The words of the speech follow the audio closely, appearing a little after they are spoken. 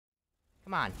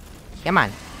Come on. Come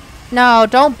on. No,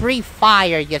 don't breathe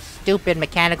fire, you stupid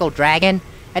mechanical dragon.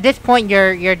 At this point,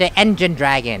 you're the engine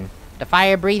dragon. The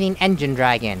fire-breathing engine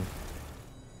dragon.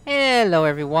 Hello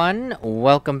everyone,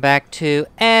 welcome back to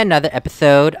another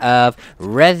episode of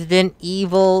Resident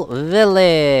Evil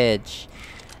Village.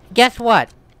 Guess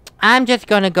what? I'm just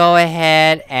gonna go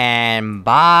ahead and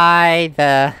buy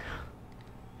the...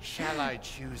 Shall I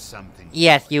choose something?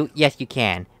 Yes, you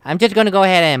can. I'm just gonna go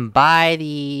ahead and buy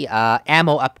the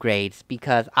ammo upgrades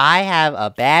because I have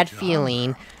a bad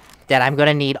feeling that I'm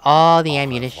gonna need all the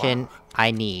ammunition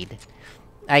I need.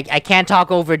 I can't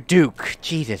talk over Duke.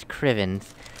 Jesus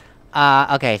Crivens.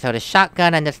 Okay, so the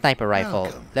shotgun and the sniper rifle.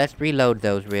 Welcome. Let's reload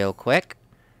those real quick.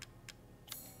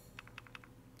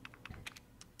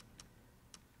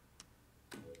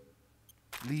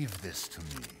 Leave this to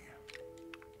me.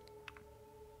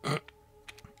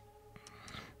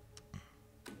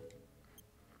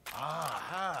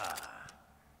 Aha!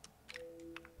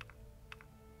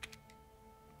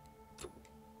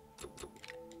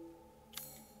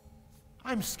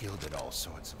 I'm skilled at all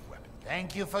sorts of weapons.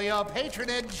 Thank you for your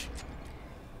patronage.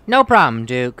 No problem,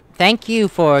 Duke. Thank you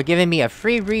for giving me a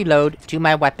free reload to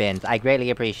my weapons. I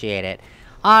greatly appreciate it.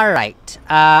 Alright.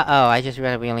 Oh, I just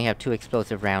realized we only have 2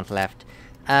 explosive rounds left.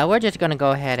 We're just gonna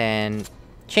go ahead and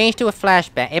change to a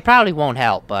flashbang. It probably won't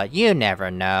help, but you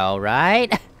never know,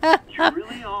 right? You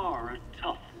really are a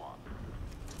tough one.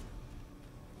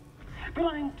 But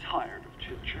I'm tired of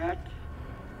chit-chat.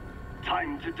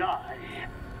 Time to die.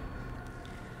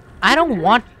 I don't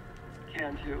want...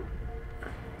 Can't you?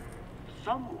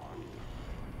 Someone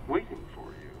waiting for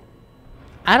you.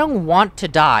 I don't want to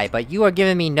die, but you are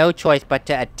giving me no choice but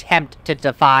to attempt to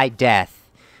defy death.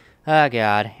 Oh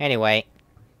god. Anyway.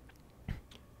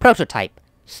 Prototype.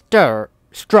 Sturm.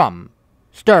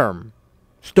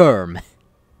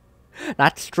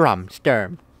 Not Strum,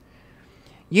 Sturm.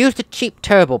 Used a cheap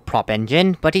turboprop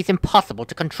engine, but he's impossible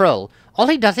to control. All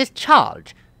he does is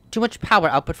charge. Too much power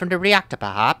output from the reactor,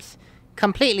 perhaps.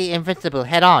 Completely invincible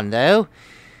head-on, though.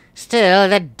 Still,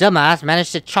 that dumbass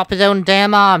managed to chop his own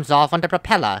damn arms off on the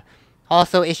propeller.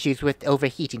 Also issues with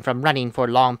overheating from running for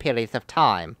long periods of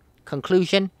time.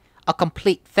 Conclusion? A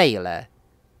complete failure.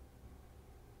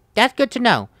 That's good to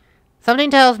know.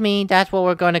 Something tells me that's what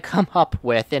we're going to come up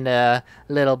with in a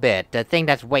little bit. The thing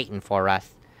that's waiting for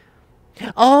us.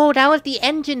 Oh, that was the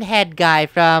engine head guy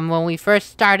from when we first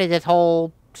started this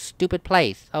whole stupid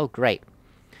place. Oh, great.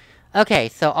 Okay,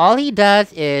 so all he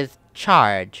does is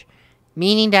charge.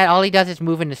 Meaning that all he does is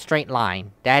move in a straight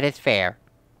line. That is fair.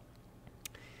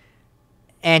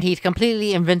 And he's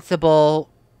completely invincible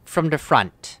from the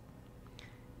front.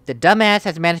 The dumbass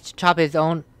has managed to chop his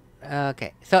own...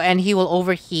 Okay, so, and he will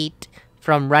overheat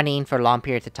from running for long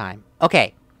periods of time.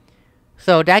 Okay,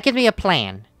 so that gives me a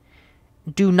plan.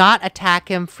 Do not attack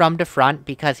him from the front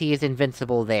because he is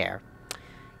invincible there.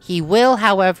 He will,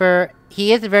 however,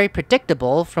 he is very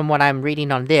predictable from what I'm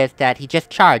reading on this, that he just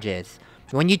charges.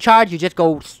 When you charge, you just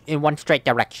go in one straight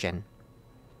direction.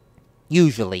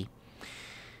 Usually.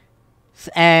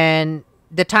 And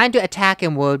the time to attack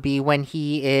him would be when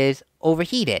he is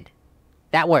overheated.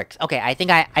 That works. Okay, I think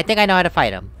I know how to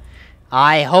fight him.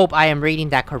 I hope I am reading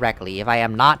that correctly. If I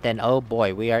am not, then oh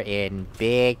boy, we are in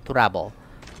big trouble.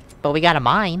 But we got a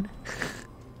mine.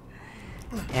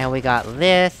 And we got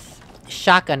this.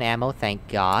 Shotgun ammo, thank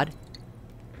God.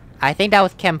 I think that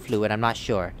was chem fluid, I'm not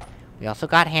sure. We also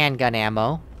got handgun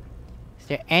ammo. Is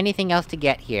there anything else to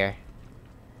get here?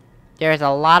 There's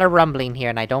a lot of rumbling here,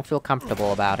 and I don't feel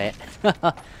comfortable about it.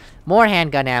 More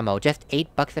handgun ammo. Just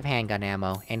 $8 of handgun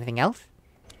ammo. Anything else?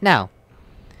 No.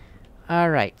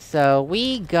 Alright, so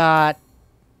we got...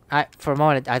 for a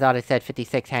moment, I thought it said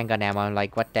 56 handgun ammo. I'm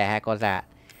like, what the heck was that?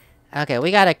 Okay,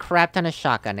 we got a crap ton of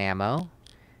shotgun ammo.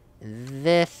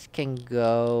 This can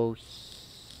go...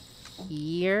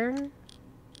 here?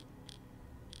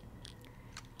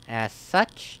 As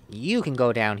such, you can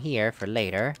go down here for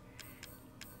later.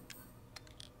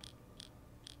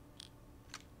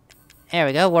 There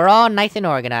we go, we're all nice and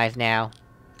organized now.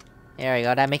 There we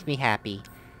go, that makes me happy.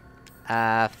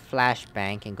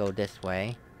 Flashbang can go this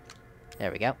way.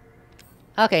 There we go.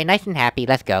 Okay, nice and happy,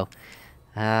 let's go.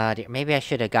 Dear, maybe I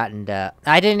should have gotten the...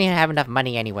 I didn't even have enough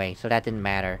money anyway, so that didn't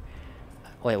matter.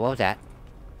 Wait, what was that?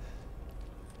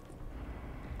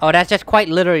 Oh, that's just quite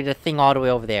literally the thing all the way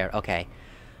over there, okay.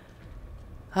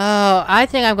 Oh, I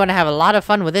think I'm gonna have a lot of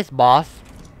fun with this boss.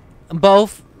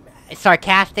 Both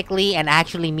sarcastically and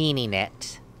actually meaning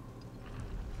it.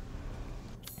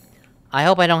 I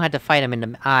hope I don't have to fight him in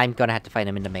the... I'm gonna have to fight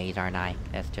him in the maze, aren't I?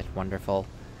 That's just wonderful.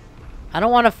 I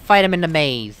don't want to fight him in the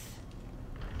maze.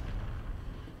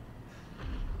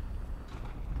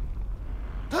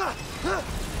 Time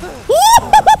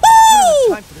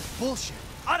for this bullshit.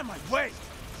 Out of my way.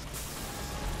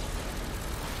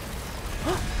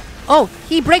 Oh,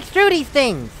 he breaks through these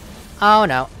things! Oh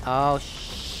no. Oh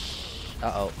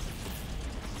uh-oh.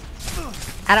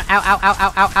 Ow, ow, ow, ow,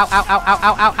 ow, ow, ow, ow, ow,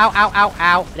 ow, ow, ow, ow, ow,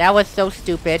 ow. That was so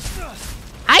stupid.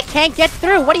 I can't get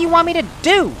through! What do you want me to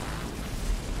do?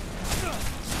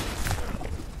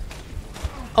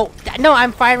 Oh, no,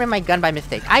 I'm firing my gun by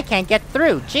mistake. I can't get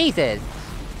through! Jesus!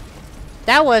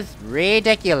 That was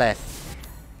ridiculous.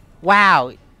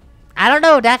 Wow. I don't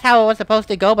know if that's how it was supposed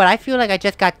to go, but I feel like I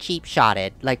just got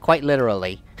cheap-shotted. Like, quite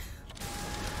literally.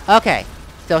 Okay.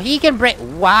 So he can break-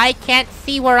 Why can't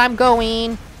see where I'm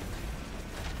going?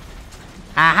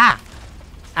 Aha!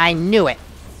 I knew it.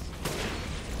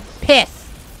 Piss!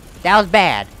 That was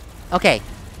bad. Okay.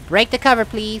 Break the cover,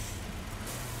 please.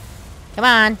 Come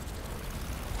on.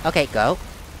 Okay, go.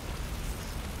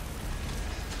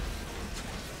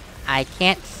 I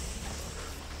can't...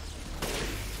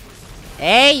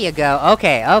 There you go.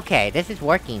 Okay, okay. This is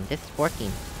working. This is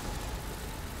working.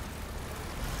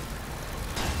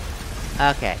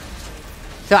 Okay.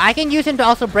 So I can use him to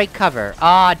also break cover.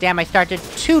 Aw, damn, I started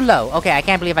too low. Okay, I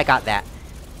can't believe I got that.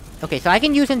 Okay, so I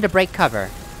can use him to break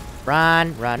cover.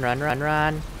 Run, run, run, run,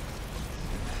 run.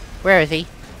 Where is he?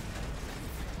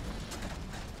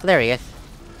 Oh, there he is.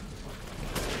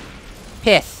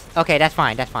 Piss. Okay, that's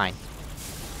fine, that's fine.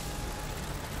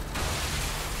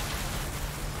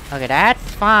 Okay, that's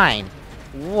fine.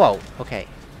 Whoa, okay.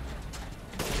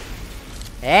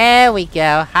 There we go.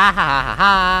 Ha ha ha ha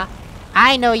ha.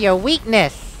 I know your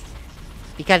weakness!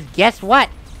 Because guess what?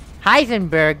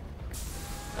 Heisenberg...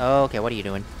 Okay, what are you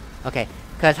doing? Okay,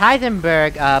 because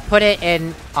Heisenberg, put it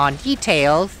in... on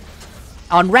details...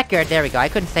 On record, there we go, I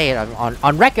couldn't say it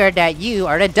on record that you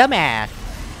are the dumbass!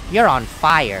 You're on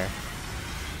fire.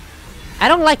 I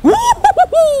don't like...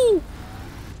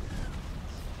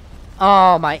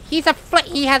 Oh my... he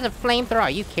has a flamethrower, are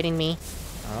you kidding me?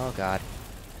 Oh god.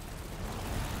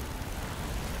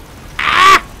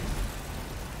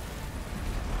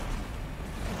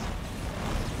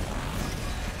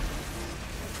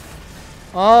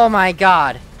 Oh my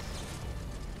god.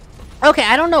 Okay,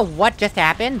 I don't know what just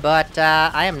happened, but,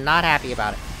 I am not happy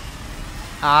about it.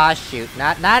 Ah, shoot.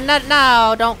 No,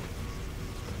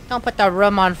 don't put the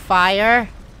room on fire.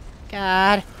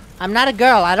 God. I'm not a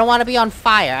girl, I don't want to be on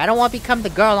fire. I don't want to become the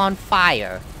girl on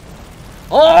fire.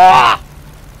 Oh!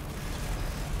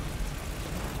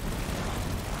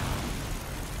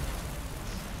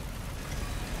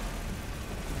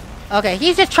 Okay,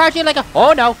 he's just charging like a-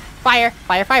 Oh no! Fire!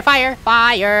 Fire, fire, fire!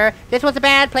 Fire! This was a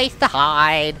bad place to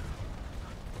hide!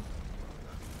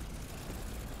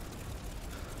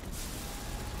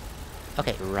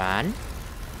 Okay, run.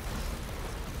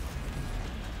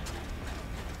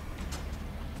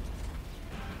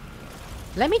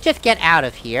 Let me just get out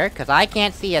of here, because I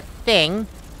can't see a thing.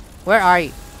 Where are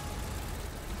you?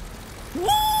 Woo!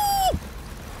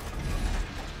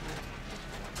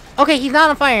 Okay, he's not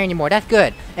on fire anymore, that's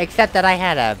good. Except that I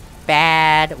had a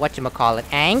bad, whatchamacallit,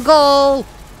 angle!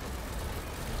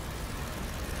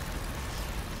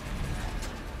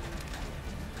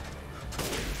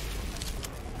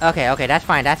 Okay, that's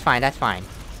fine, that's fine, that's fine.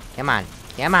 Come on,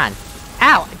 come on.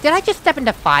 Ow! Did I just step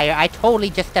into fire? I totally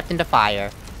just stepped into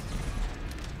fire.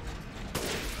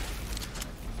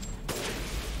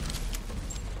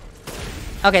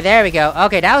 Okay, there we go.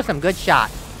 Okay, that was some good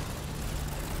shots.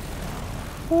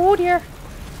 Oh dear.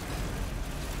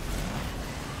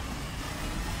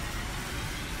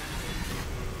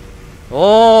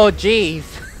 Oh, jeez.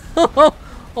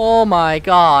 Oh my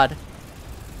god.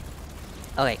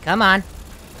 Okay, come on.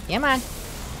 Come on.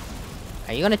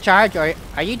 Are you gonna charge, or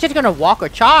are you just gonna walk or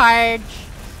charge?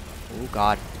 Oh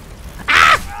god.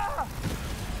 Ah!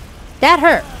 That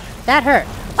hurt. That hurt.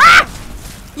 Ah!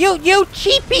 You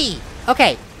cheapie!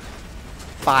 Okay.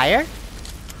 Fire.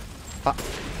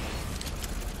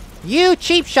 You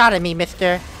cheap shot at me,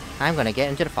 mister. I'm gonna get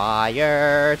into the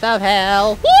fires of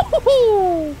hell.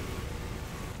 Woo-hoo-hoo!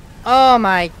 Oh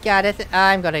my god,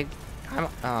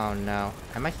 oh no.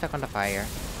 Am I stuck on the fire?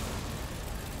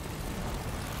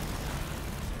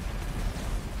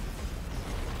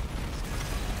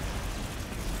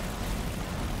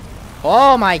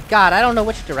 Oh my god, I don't know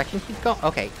which direction he's going.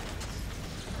 Okay.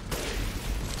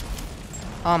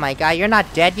 Oh my god, you're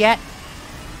not dead yet?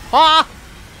 Ah!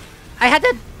 I had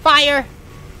to fire!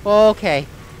 Okay.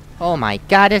 Oh my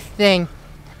god, this thing.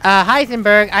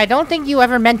 Heisenberg, I don't think you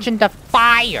ever mentioned the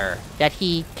fire that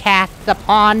he casts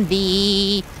upon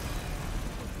thee.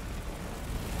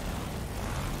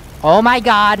 Oh my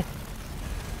god.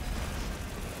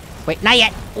 Wait, not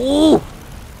yet. Ooh!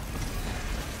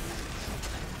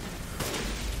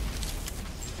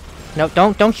 No,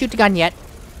 don't shoot the gun yet.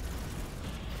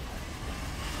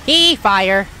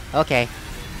 Fire! Okay.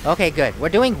 Okay, good. We're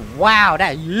doing... Wow,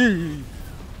 that...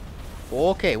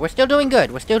 Okay, we're still doing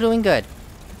good. We're still doing good.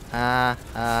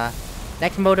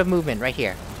 Next mode of movement, right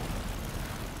here.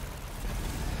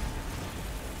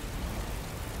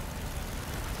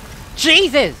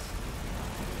 Jesus!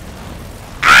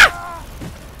 Ah!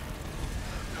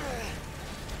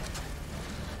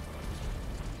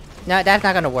 No, that's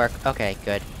not gonna work. Okay,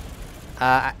 good.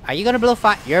 Are you gonna blow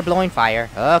fire? You're blowing fire.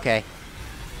 Okay.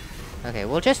 Okay,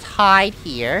 we'll just hide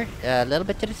here. A little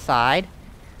bit to the side.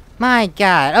 My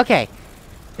god, okay.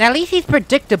 Now, at least he's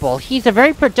predictable. He's a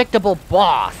very predictable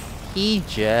boss. He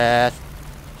just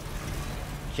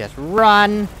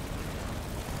run.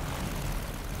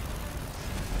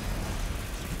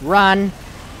 Run.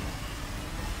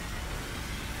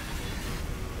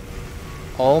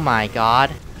 Oh my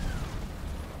god.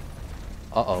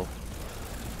 Uh-oh.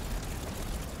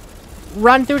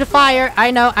 Run through the fire!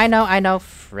 I know.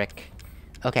 Frick.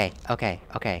 Okay.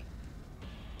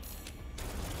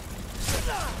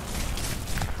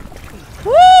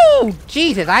 Woo!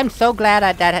 Jesus, I'm so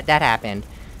glad that happened.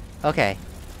 Okay.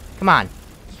 Come on.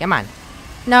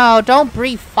 No, don't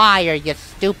breathe fire, you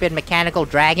stupid mechanical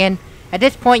dragon. At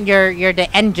this point, you're the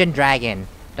engine dragon.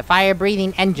 The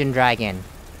fire-breathing engine dragon.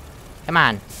 Come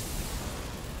on.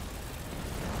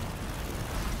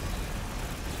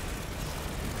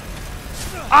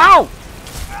 Ow!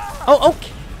 Oh,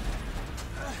 okay.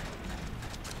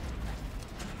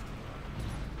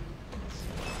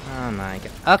 Oh my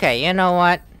god. Okay, you know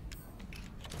what?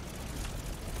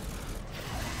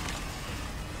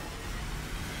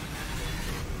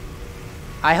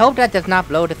 I hope that does not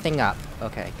blow the thing up.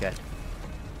 Okay, good.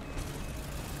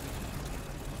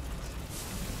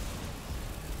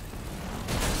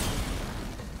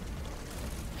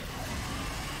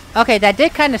 Okay, that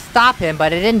did kind of stop him,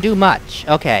 but it didn't do much.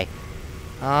 Okay.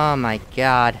 Oh my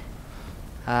god.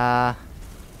 Oh.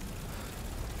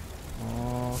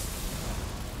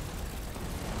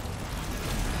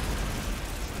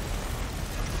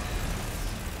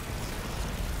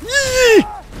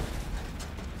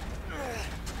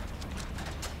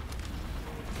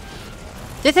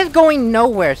 This is going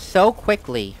nowhere so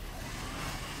quickly.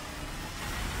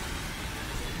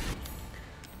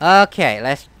 Okay,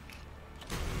 let's...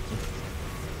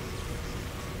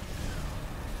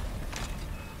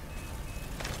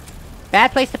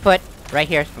 Bad place to put. Right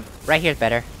here's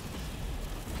better.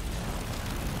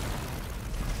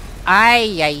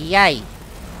 Ay, ay, ay.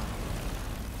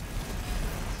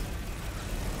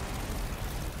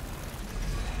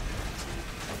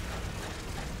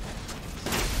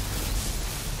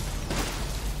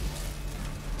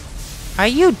 Are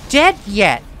you dead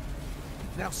yet?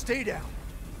 Now stay down.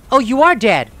 Oh, you are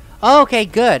dead. Oh, okay,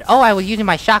 good. Oh, I was using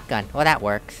my shotgun. Well, that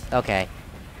works. Okay.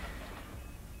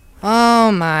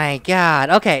 Oh my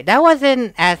god. Okay, that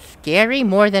wasn't as scary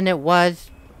more than it was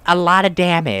a lot of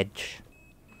damage.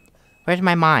 Where's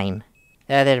my mine?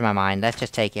 There's my mine. Let's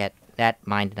just take it. That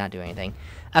mine did not do anything.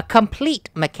 A complete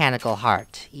mechanical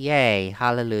heart. Yay.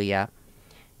 Hallelujah.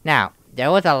 Now, there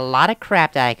was a lot of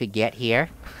crap that I could get here.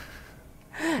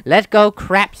 Let's go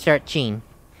crap searching.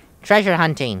 Treasure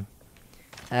hunting.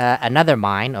 Another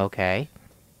mine. Okay.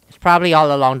 It's probably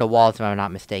all along the walls if I'm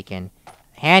not mistaken.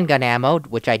 Handgun ammo,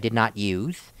 which I did not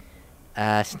use.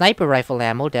 Sniper rifle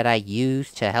ammo that I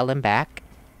used to hell him back.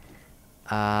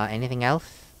 Anything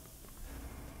else?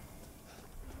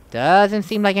 Doesn't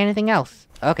seem like anything else.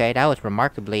 Okay, that was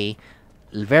remarkably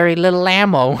very little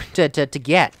ammo to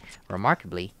get.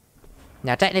 Remarkably.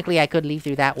 Now, technically, I could leave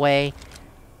through that way.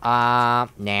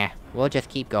 Nah. We'll just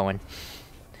keep going.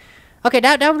 Okay,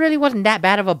 that really wasn't that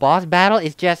bad of a boss battle.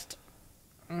 It's just...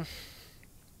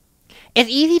 It's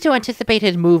easy to anticipate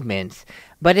his movements,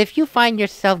 but if you find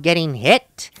yourself getting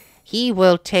hit, he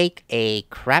will take a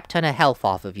crap ton of health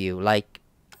off of you, like,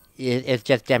 it's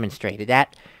just demonstrated.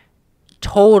 That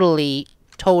totally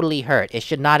hurt. It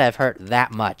should not have hurt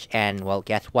that much, and, well,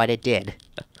 guess what? It did.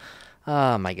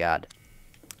 Oh my god.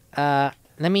 Let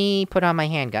me put on my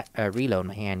handgun, reload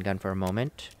my handgun for a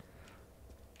moment.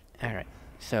 Alright,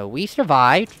 so we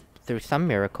survived through some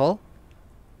miracle.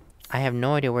 I have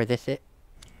no idea where this is.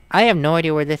 I have no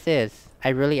idea where this is. I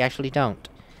really actually don't.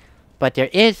 But there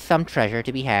is some treasure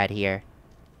to be had here.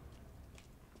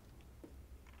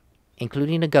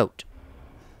 Including a goat.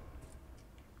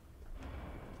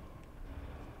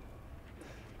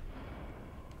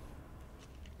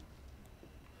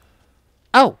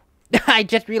 Oh! I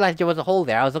just realized there was a hole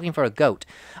there. I was looking for a goat.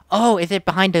 Oh, is it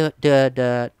behind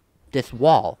this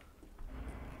wall?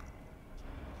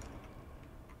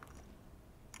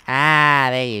 Ah,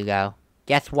 there you go.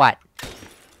 Guess what?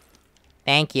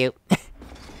 Thank you.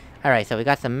 Alright, so we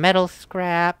got some metal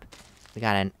scrap. We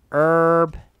got an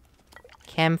herb.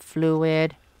 Chem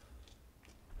fluid.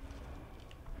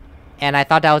 And I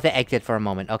thought that was the exit for a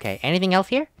moment. Okay, anything else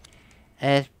here?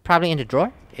 It's probably in the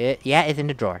drawer. Yeah, it's in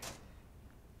the drawer.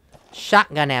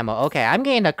 Shotgun ammo. Okay, I'm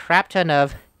getting a crap ton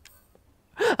of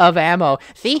ammo.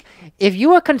 See, if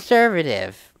you are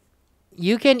conservative,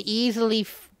 you can easily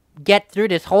get through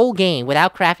this whole game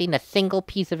without crafting a single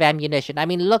piece of ammunition. I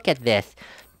mean, look at this.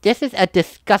 This is a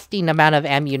disgusting amount of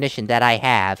ammunition that I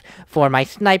have for my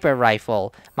sniper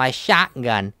rifle, my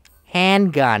shotgun,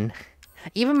 handgun,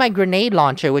 even my grenade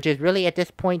launcher, which is really at this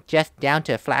point just down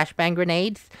to flashbang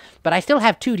grenades, but I still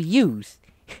have 2 to use.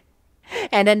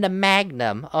 And then the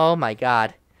Magnum. Oh my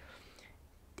god.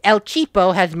 El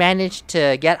Cheapo has managed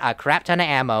to get a crap ton of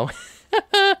ammo.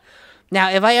 Now,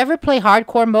 if I ever play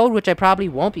hardcore mode, which I probably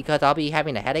won't because I'll be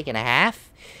having a headache and a half,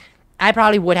 I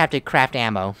probably would have to craft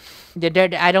ammo.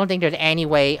 I don't think there's any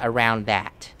way around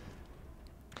that.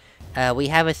 We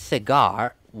have a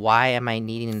cigar. Why am I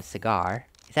needing a cigar?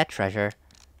 Is that treasure?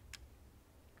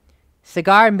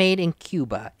 Cigar made in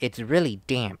Cuba. It's really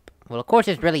damp. Well, of course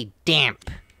it's really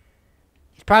damp.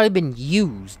 It's probably been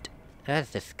used.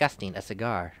 That's disgusting, a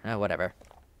cigar. Oh, whatever.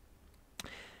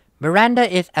 Miranda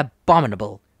is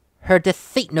abominable. Her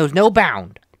deceit knows no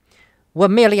bound. We're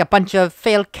merely a bunch of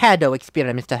failed Cado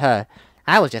experiments to her.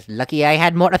 I was just lucky I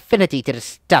had more affinity to the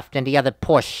stuff than the other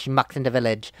poor schmucks in the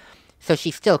village. So she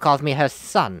still calls me her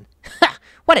son. Ha!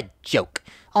 What a joke!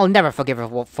 I'll never forgive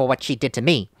her for what she did to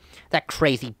me. That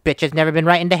crazy bitch has never been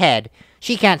right in the head.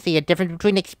 She can't see a difference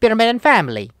between experiment and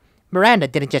family. Miranda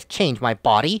didn't just change my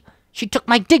body. She took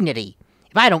my dignity.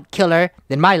 If I don't kill her,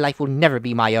 then my life will never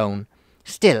be my own.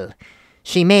 Still,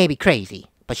 she may be crazy,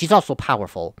 but she's also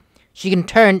powerful. She can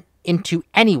turn into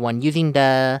anyone using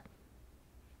the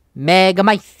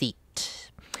Megamycete.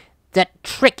 That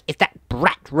trick is that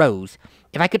brat Rose.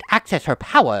 If I could access her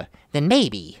power, then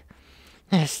maybe.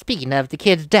 Speaking of the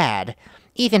kid's dad,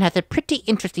 Ethan has a pretty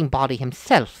interesting body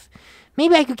himself.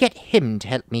 Maybe I could get him to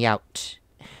help me out.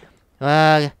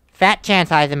 Fat chance,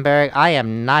 Heisenberg. I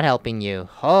am not helping you.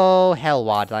 Oh,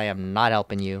 hellwads, I am not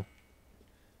helping you.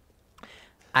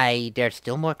 There's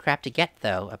still more crap to get,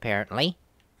 though, apparently.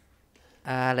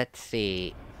 Let's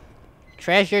see.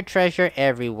 Treasure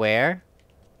everywhere.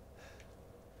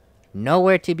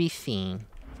 Nowhere to be seen.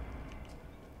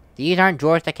 These aren't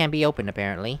drawers that can be opened,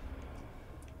 apparently.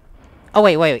 Oh,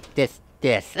 wait. This.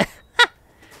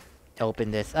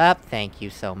 Open this up. Thank you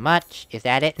so much. Is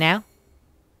that it now?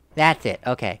 That's it.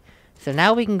 Okay. So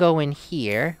now we can go in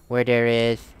here, where there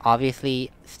is,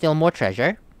 obviously, still more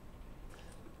treasure.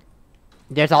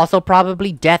 There's also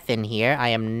probably death in here. I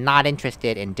am not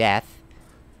interested in death.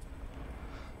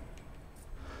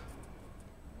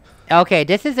 Okay,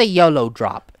 this is a YOLO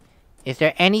drop. Is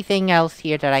there anything else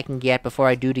here that I can get before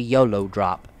I do the YOLO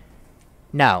drop?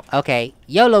 No. Okay.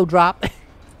 YOLO drop.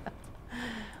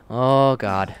 Oh,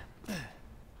 God.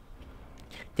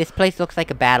 This place looks like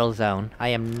a battle zone. I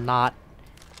am not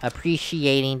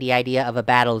appreciating the idea of a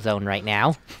battle zone right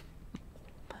now.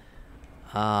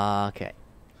 Okay.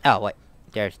 Oh, wait.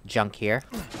 There's junk here.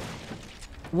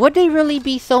 Would they really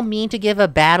be so mean to give a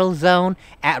battle zone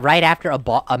right after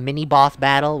a mini-boss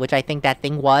battle, which I think that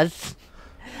thing was?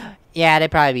 Yeah,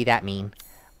 they'd probably be that mean.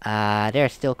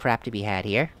 There's still crap to be had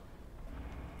here.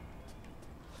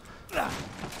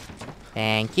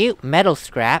 Thank you. Metal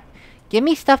scrap. Give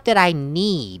me stuff that I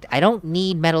need. I don't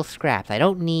need metal scraps. I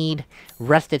don't need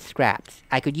rusted scraps.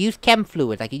 I could use chem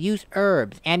fluids. I could use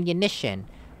herbs, ammunition,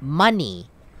 money.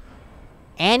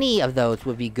 Any of those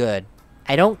would be good.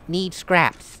 I don't need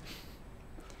scraps.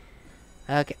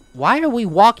 Okay. Why are we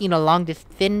walking along this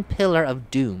thin pillar of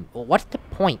doom? Well, what's the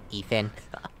point, Ethan?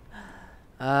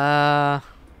 Oh.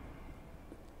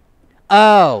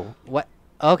 What?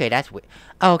 Okay, that's weird.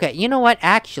 Okay, you know what?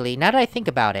 Actually, now that I think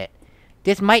about it,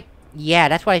 this might... Yeah,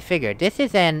 that's what I figured. This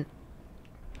is a,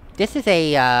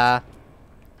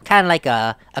 kind of like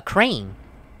a crane.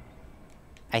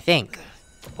 I think.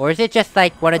 Or is it just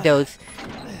like one of those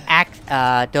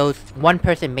those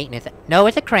one-person maintenance... No,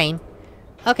 it's a crane.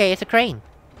 Okay, it's a crane.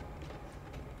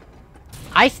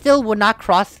 I still would not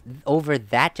cross over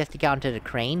that just to get onto the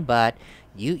crane, but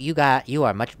you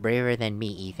are much braver than me,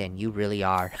 Ethan. You really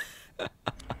are.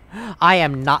 I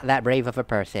am not that brave of a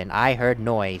person. I heard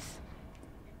noise.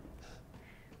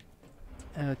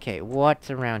 Okay, what's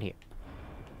around here?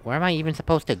 Where am I even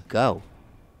supposed to go?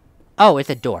 Oh, it's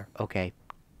a door. Okay.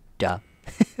 Duh.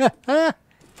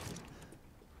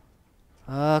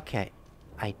 Okay.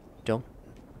 I don't...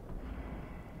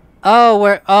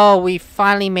 Oh, we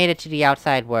finally made it to the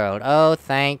outside world. Oh,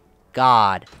 thank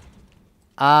god.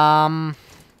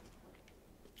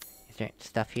 Is there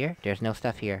stuff here? There's no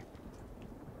stuff here.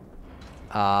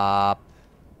 I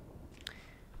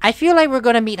feel like we're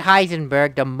gonna meet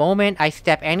Heisenberg the moment I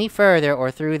step any further or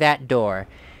through that door.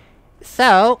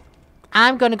 So,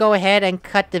 I'm gonna go ahead and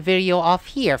cut the video off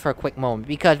here for a quick moment,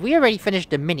 because we already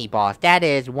finished the mini-boss. That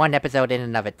is one episode in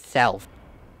and of itself.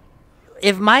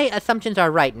 If my assumptions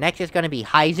are right, next is gonna be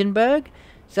Heisenberg.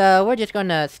 So, we're just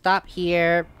gonna stop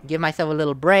here, give myself a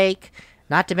little break.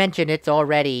 Not to mention, it's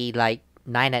already, like,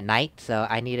 9 at night, so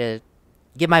I need to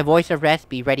give my voice a rest,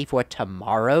 be ready for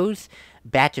tomorrow's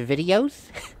batch of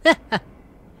videos.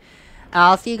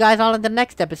 I'll see you guys all in the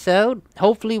next episode.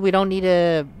 Hopefully we don't need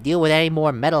to deal with any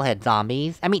more Metalhead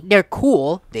zombies. I mean, they're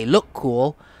cool. They look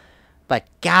cool. But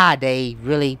god, they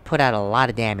really put out a lot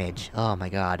of damage. Oh my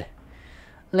god.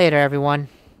 Later, everyone.